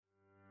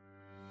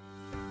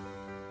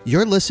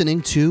You're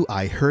listening to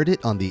I Heard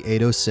It on the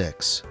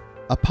 806,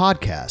 a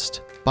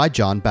podcast by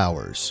John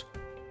Bowers.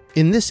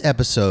 In this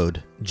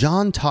episode,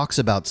 John talks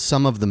about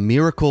some of the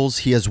miracles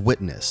he has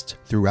witnessed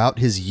throughout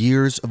his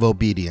years of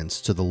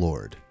obedience to the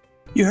Lord.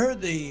 You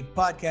heard the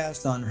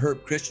podcast on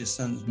Herb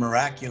Christensen's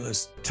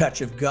miraculous touch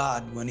of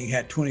God when he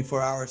had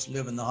 24 hours to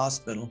live in the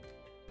hospital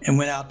and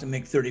went out to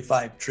make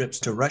 35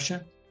 trips to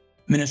Russia,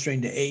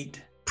 ministering to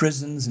 8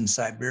 prisons in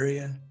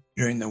Siberia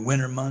during the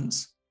winter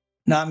months.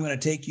 Now I'm going to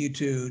take you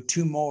to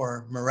 2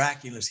 more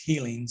miraculous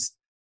healings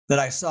that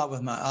I saw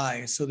with my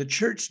eyes. So the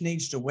church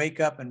needs to wake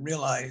up and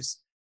realize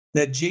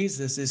that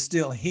Jesus is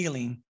still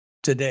healing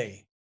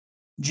today.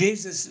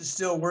 Jesus is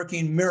still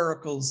working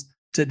miracles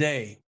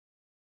today.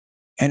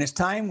 And it's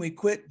time we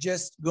quit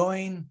just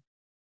going,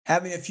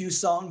 having a few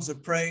songs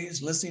of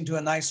praise, listening to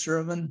a nice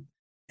sermon,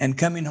 and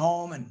coming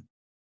home and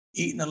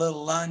eating a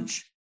little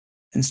lunch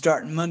and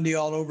starting Monday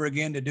all over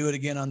again to do it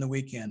again on the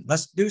weekend.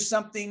 Let's do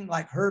something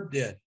like Herb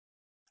did.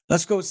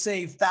 Let's go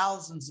save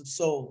thousands of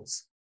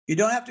souls. You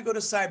don't have to go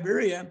to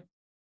Siberia,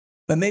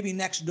 but maybe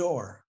next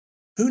door.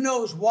 Who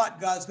knows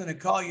what God's going to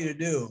call you to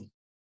do?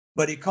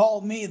 But he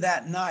called me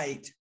that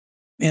night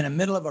in the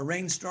middle of a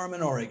rainstorm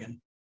in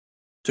Oregon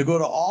to go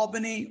to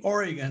Albany,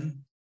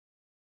 Oregon,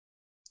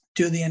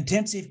 to the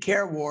intensive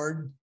care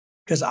ward,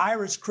 because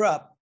Iris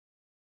Krupp,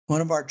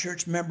 one of our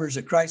church members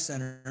at Christ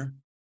Center,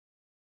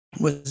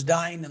 was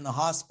dying in the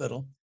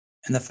hospital,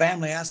 and the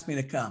family asked me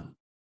to come.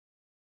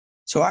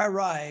 So I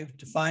arrived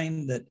to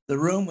find that the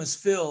room was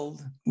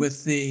filled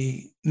with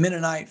the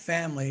Mennonite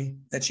family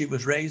that she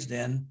was raised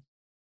in.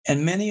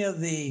 And many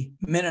of the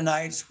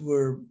Mennonites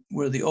were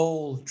the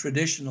old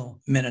traditional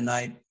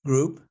Mennonite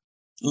group.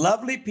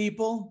 Lovely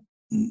people,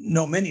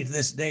 know many to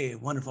this day,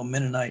 wonderful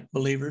Mennonite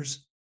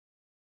believers.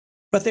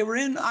 But they were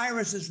in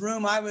Iris's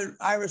room.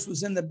 Iris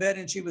was in the bed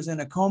and she was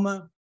in a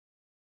coma.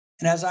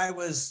 And as I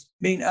was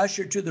being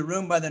ushered to the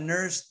room by the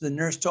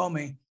nurse told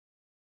me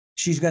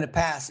she's going to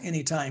pass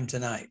anytime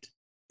tonight.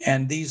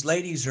 And these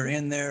ladies are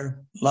in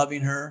there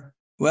loving her.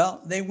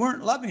 Well, they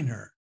weren't loving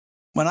her.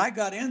 When I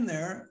got in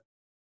there,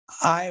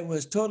 I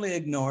was totally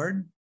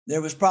ignored.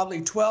 There was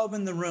probably 12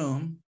 in the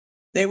room.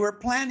 They were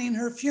planning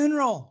her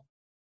funeral.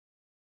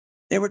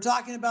 They were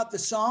talking about the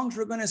songs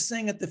we're going to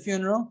sing at the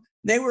funeral.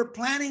 They were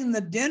planning the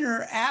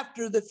dinner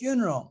after the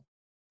funeral.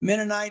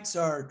 Mennonites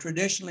are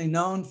traditionally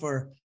known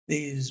for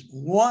these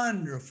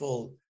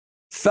wonderful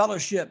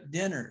fellowship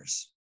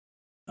dinners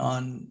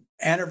on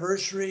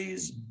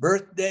anniversaries,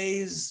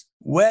 birthdays,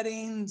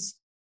 weddings,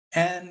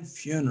 and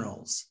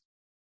funerals.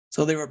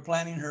 So they were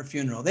planning her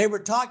funeral. They were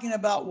talking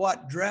about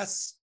what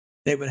dress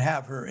they would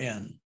have her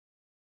in.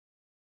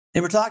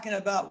 They were talking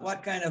about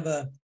what kind of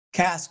a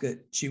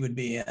casket she would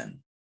be in.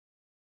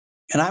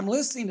 And I'm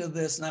listening to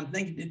this and I'm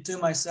thinking to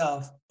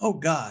myself, oh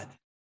God,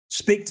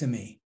 speak to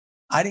me.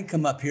 I didn't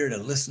come up here to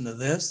listen to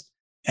this.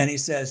 And he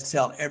says,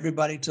 tell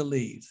everybody to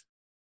leave.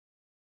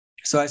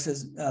 So I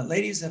says,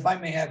 ladies, if I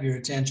may have your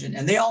attention.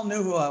 And they all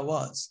knew who I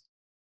was.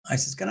 I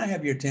says, can I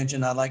have your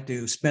attention? I'd like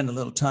to spend a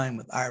little time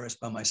with Iris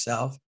by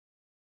myself.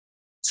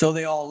 So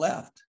they all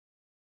left.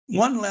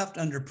 One left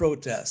under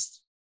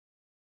protest,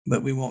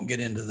 but we won't get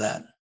into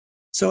that.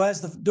 So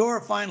as the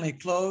door finally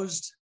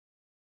closed,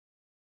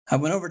 I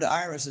went over to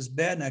Iris's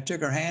bed and I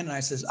took her hand and I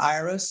says,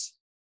 Iris,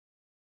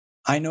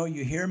 I know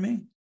you hear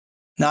me.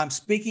 Now I'm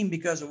speaking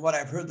because of what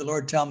I've heard the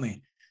Lord tell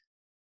me.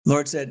 The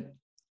Lord said,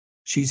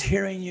 she's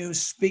hearing you,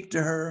 speak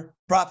to her,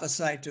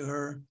 prophesy to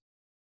her.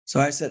 So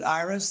I said,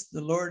 Iris, the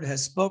Lord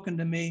has spoken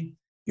to me.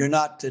 You're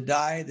not to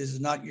die. This is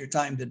not your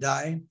time to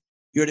die.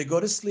 You're to go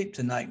to sleep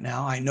tonight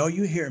now. I know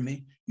you hear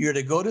me. You're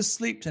to go to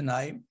sleep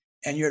tonight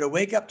and you're to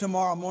wake up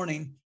tomorrow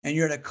morning and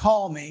you're to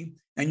call me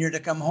and you're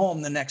to come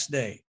home the next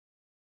day.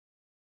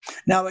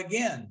 Now,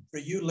 again, for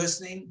you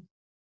listening,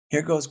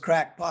 here goes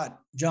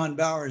crackpot John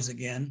Bowers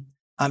again.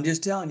 I'm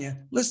just telling you,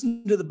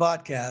 listen to the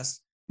podcast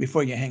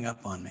before you hang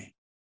up on me.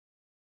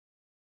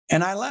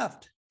 And I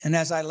left. And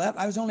as I left,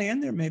 I was only in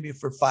there maybe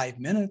for 5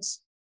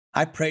 minutes.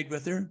 I prayed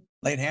with her,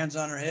 laid hands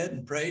on her head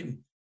and prayed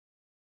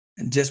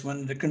and just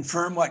wanted to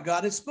confirm what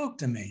God had spoke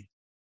to me.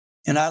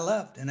 And I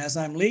left. And as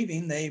I'm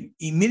leaving, they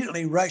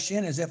immediately rush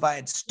in as if I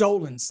had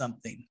stolen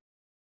something.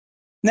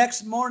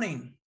 Next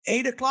morning,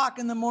 8 o'clock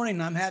in the morning,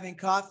 I'm having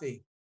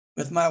coffee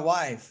with my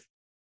wife.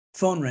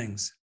 Phone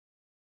rings.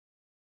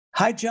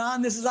 Hi,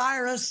 John, this is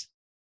Iris.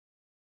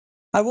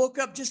 I woke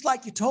up just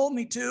like you told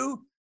me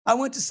to. I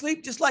went to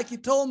sleep just like you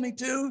told me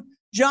to.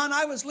 John,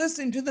 I was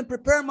listening to them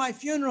prepare my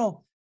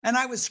funeral and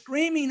I was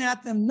screaming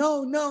at them,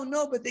 no, no,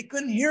 no, but they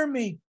couldn't hear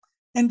me.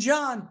 And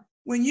John,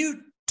 when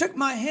you took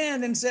my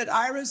hand and said,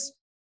 Iris,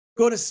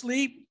 go to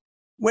sleep,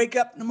 wake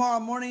up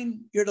tomorrow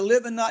morning, you're to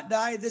live and not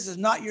die. This is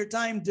not your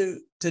time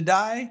to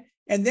die.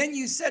 And then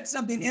you said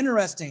something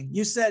interesting.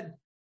 You said,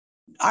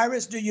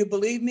 Iris, do you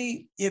believe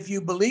me? If you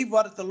believe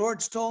what the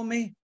Lord's told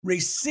me,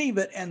 receive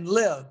it and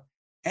live.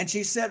 And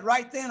she said,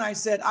 right then, I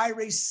said, I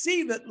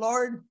receive it,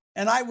 Lord,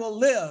 and I will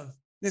live.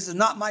 This is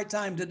not my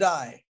time to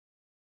die.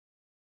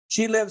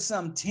 She lived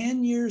some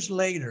 10 years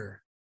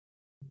later,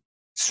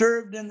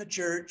 served in the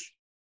church,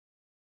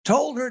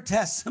 told her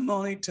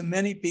testimony to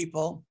many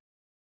people.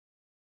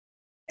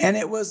 And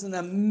it was an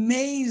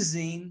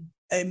amazing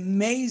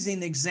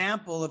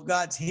example of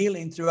God's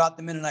healing throughout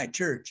the Mennonite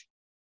church.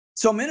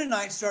 So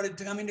Mennonites started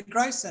coming to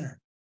Christ Center.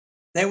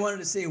 They wanted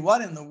to see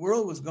what in the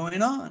world was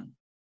going on.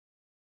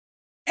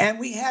 And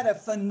we had a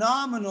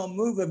phenomenal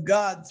move of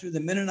God through the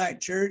Mennonite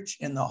church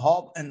in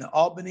the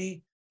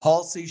Albany,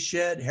 Halsey,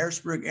 Shedd,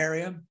 Harrisburg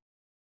area.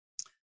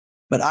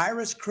 But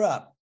Iris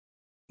Krupp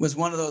was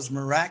one of those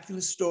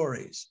miraculous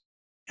stories.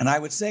 And I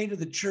would say to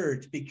the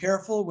church, be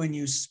careful when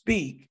you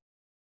speak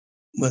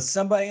with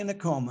somebody in a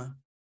coma,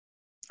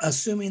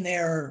 assuming they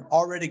are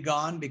already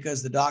gone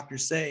because the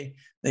doctors say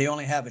they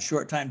only have a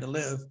short time to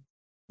live.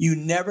 You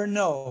never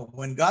know.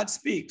 When God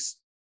speaks,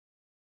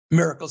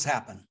 miracles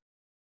happen.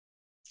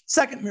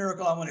 Second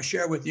miracle I want to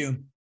share with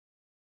you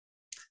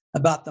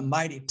about the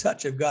mighty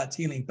touch of God's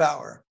healing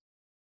power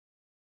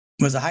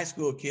was a high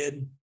school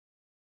kid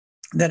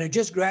that had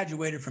just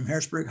graduated from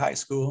Harrisburg High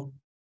School.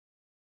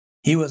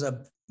 He was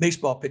a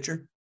baseball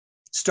pitcher,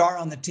 star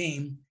on the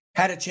team,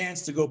 had a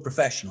chance to go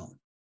professional,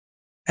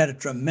 had a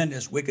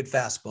tremendous wicked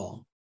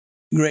fastball,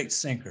 great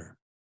sinker,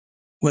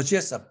 was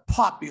just a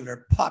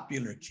popular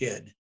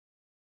kid.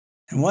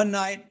 And one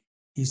night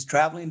he's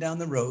traveling down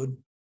the road.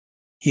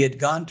 He had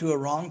gone to a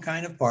wrong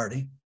kind of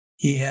party.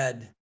 He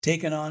had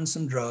taken on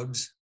some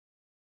drugs,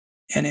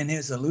 and in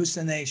his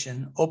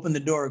hallucination, opened the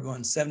door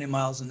going 70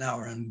 miles an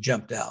hour and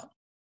jumped out.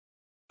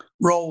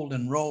 Rolled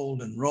and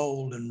rolled and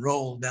rolled and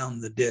rolled down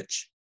the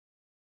ditch,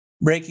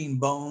 breaking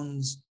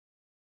bones,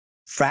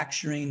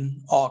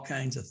 fracturing all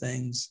kinds of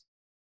things.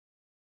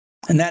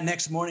 And that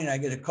next morning, I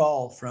get a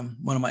call from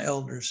one of my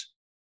elders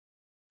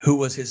who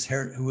was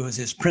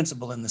his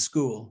principal in the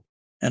school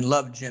and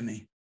loved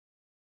Jimmy.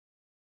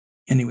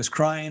 And he was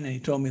crying, and he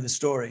told me the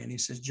story. And he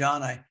says,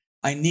 John,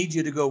 I need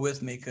you to go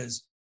with me,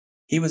 because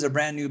he was a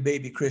brand new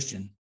baby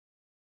Christian.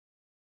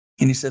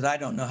 And he said, I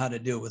don't know how to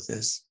deal with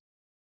this.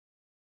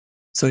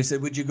 So he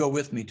said, would you go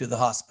with me to the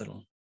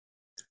hospital?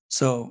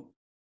 So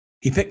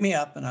he picked me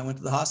up, and I went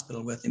to the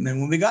hospital with him. And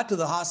when we got to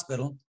the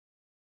hospital,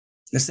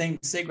 the same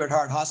Sacred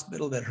Heart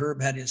Hospital that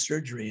Herb had his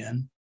surgery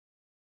in,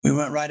 we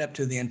went right up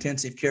to the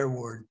intensive care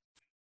ward.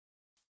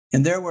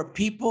 And there were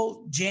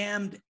people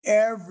jammed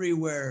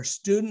everywhere.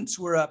 Students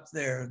were up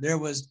there. There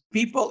was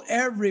people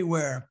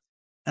everywhere.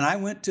 And I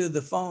went to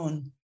the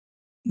phone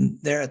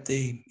there at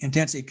the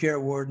intensive care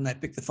ward, and I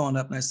picked the phone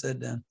up and I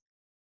said,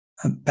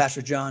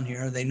 Pastor John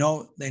here. They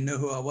knew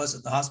who I was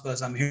at the hospital. I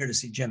said, I'm here to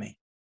see Jimmy.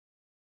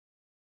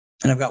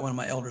 And I've got one of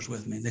my elders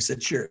with me. They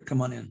said, sure,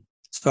 come on in.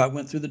 So I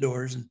went through the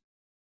doors, and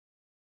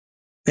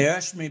they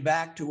ushered me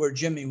back to where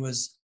Jimmy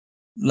was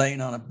laying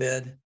on a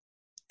bed.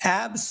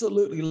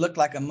 Absolutely looked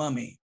like a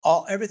mummy.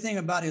 Everything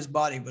about his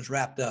body was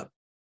wrapped up.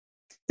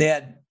 They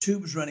had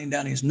tubes running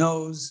down his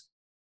nose,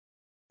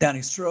 down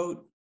his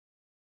throat,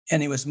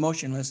 and he was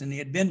motionless. And he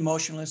had been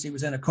motionless. He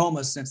was in a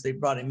coma since they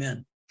brought him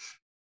in.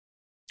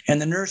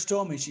 And the nurse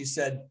told me, she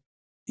said,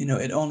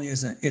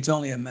 it's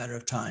only a matter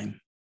of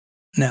time.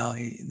 Now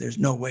there's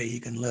no way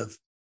he can live.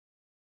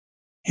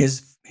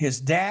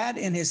 His dad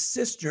and his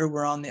sister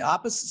were on the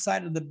opposite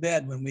side of the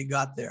bed when we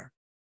got there.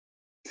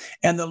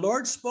 And the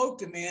Lord spoke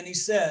to me, and he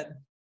said,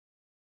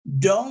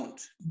 don't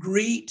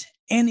greet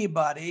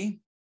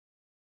anybody.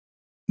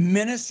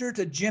 Minister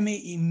to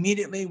Jimmy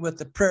immediately with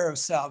the prayer of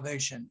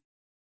salvation.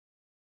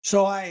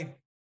 So I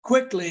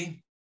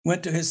quickly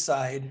went to his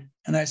side,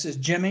 and I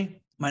said,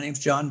 Jimmy, my name's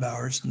John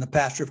Bowers. I'm the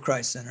pastor of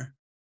Christ Center.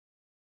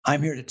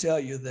 I'm here to tell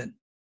you that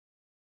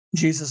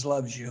Jesus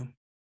loves you,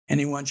 and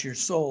he wants your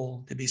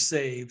soul to be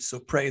saved. So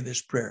pray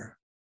this prayer.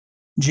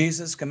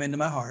 Jesus, come into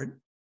my heart.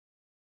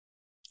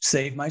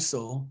 Save my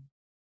soul.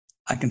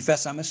 I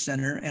confess I'm a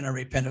sinner, and I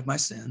repent of my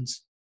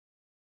sins.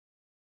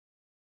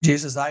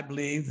 Jesus, I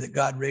believe that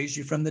God raised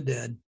you from the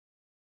dead,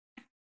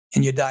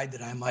 and you died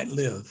that I might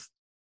live.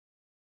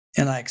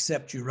 And I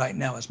accept you right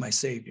now as my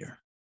Savior.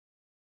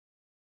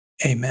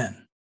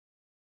 Amen.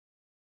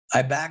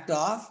 I backed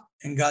off,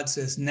 and God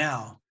says,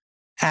 now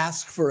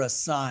ask for a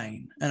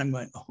sign. And I'm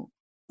going, oh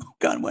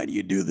God, why do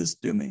you do this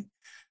to me?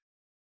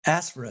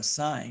 Ask for a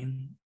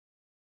sign.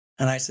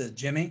 And I said,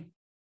 Jimmy,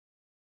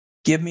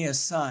 give me a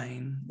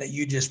sign that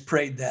you just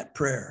prayed that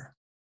prayer.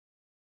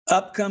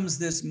 Up comes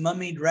this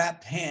mummied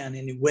wrapped hand,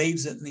 and he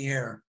waves it in the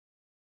air,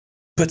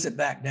 puts it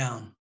back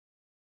down.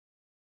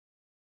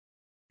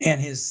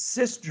 And his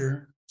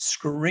sister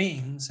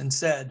screams and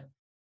said,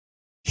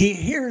 he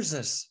hears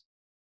us.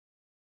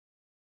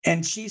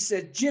 And she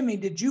said, Jimmy,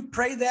 did you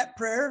pray that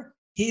prayer?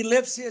 He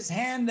lifts his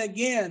hand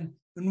again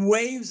and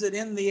waves it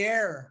in the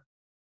air.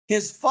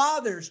 His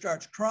father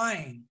starts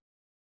crying.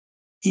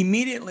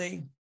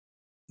 Immediately,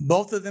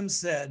 both of them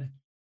said,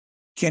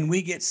 can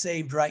we get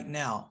saved right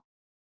now?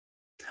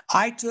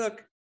 I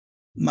took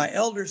my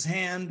elder's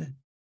hand.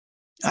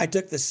 I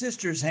took the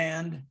sister's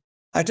hand.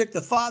 I took the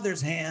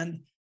father's hand.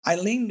 I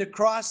leaned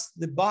across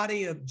the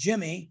body of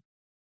Jimmy,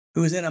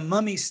 who was in a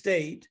mummy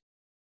state,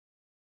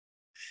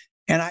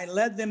 and I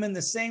led them in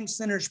the same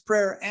sinner's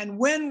prayer. And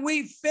when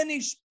we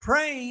finished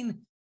praying,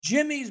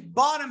 Jimmy's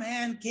bottom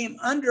hand came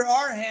under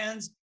our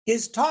hands,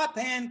 his top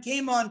hand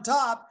came on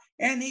top,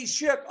 and he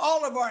shook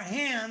all of our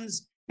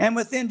hands, and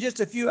within just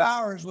a few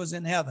hours was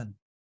in heaven.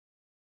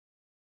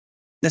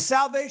 The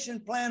salvation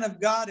plan of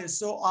God is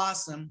so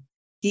awesome.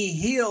 He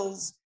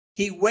heals,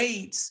 he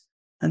waits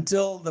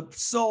until the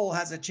soul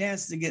has a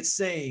chance to get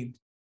saved.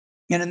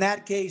 And in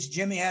that case,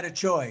 Jimmy had a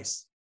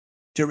choice: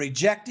 to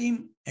reject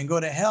him and go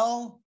to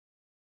hell,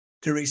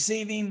 to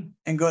receive him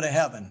and go to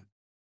heaven.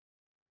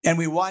 And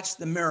we watched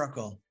the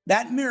miracle.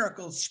 That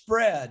miracle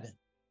spread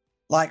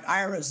like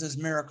Iris's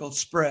miracle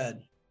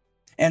spread.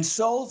 And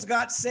souls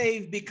got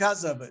saved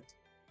because of it.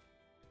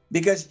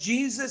 Because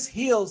Jesus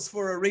heals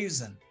for a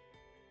reason: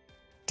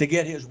 to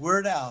get his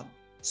word out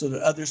so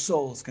that other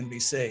souls can be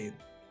saved.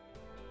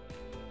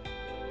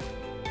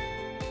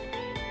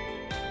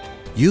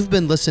 You've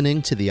been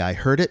listening to the I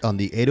Heard It on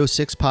the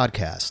 806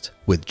 podcast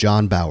with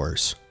John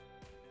Bowers.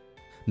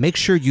 Make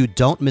sure you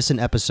don't miss an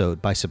episode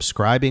by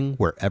subscribing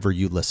wherever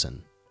you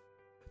listen.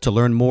 To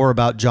learn more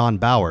about John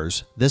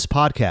Bowers, this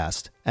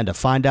podcast, and to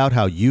find out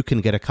how you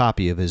can get a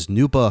copy of his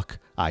new book,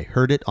 I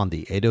Heard It on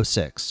the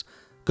 806,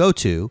 go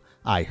to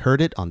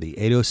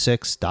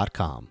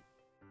ihearditOnThe806.com.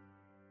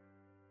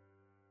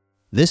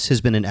 This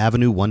has been an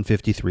Avenue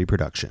 153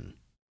 production.